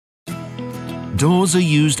Doors are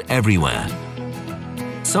used everywhere.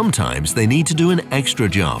 Sometimes they need to do an extra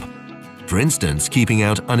job. For instance, keeping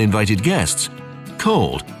out uninvited guests,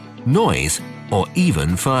 cold, noise, or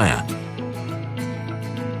even fire.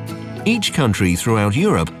 Each country throughout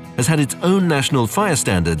Europe has had its own national fire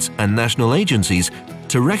standards and national agencies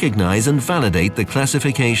to recognize and validate the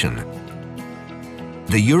classification.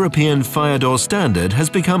 The European fire door standard has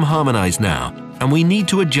become harmonized now, and we need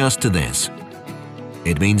to adjust to this.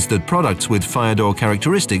 It means that products with fire door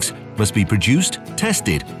characteristics must be produced,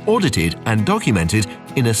 tested, audited, and documented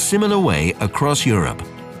in a similar way across Europe.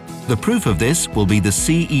 The proof of this will be the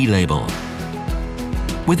CE label.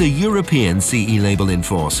 With a European CE label in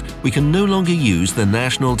force, we can no longer use the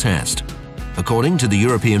national test. According to the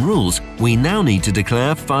European rules, we now need to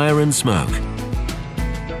declare fire and smoke.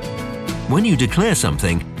 When you declare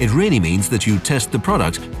something, it really means that you test the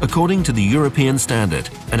product according to the European standard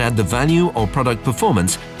and add the value or product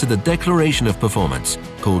performance to the Declaration of Performance,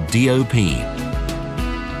 called DOP.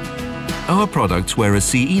 Our products wear a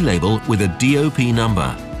CE label with a DOP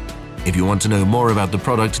number. If you want to know more about the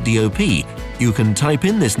product DOP, you can type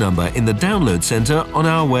in this number in the Download Center on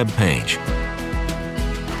our web page.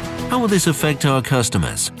 How will this affect our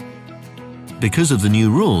customers? Because of the new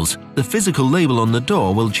rules, the physical label on the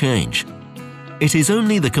door will change. It is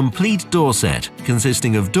only the complete door set,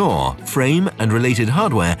 consisting of door, frame, and related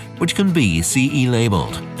hardware, which can be CE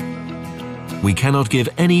labeled. We cannot give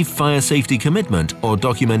any fire safety commitment or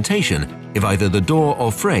documentation if either the door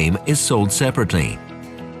or frame is sold separately.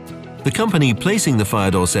 The company placing the fire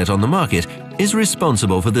door set on the market is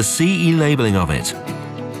responsible for the CE labeling of it.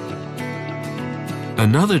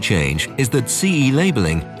 Another change is that CE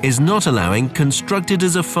labeling is not allowing constructed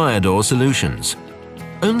as a fire door solutions.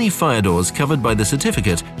 Only fire doors covered by the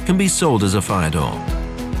certificate can be sold as a fire door.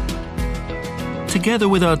 Together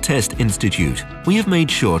with our test institute, we have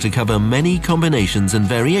made sure to cover many combinations and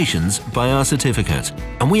variations by our certificate,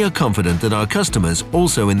 and we are confident that our customers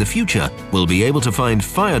also in the future will be able to find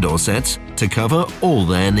fire door sets to cover all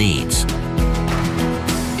their needs.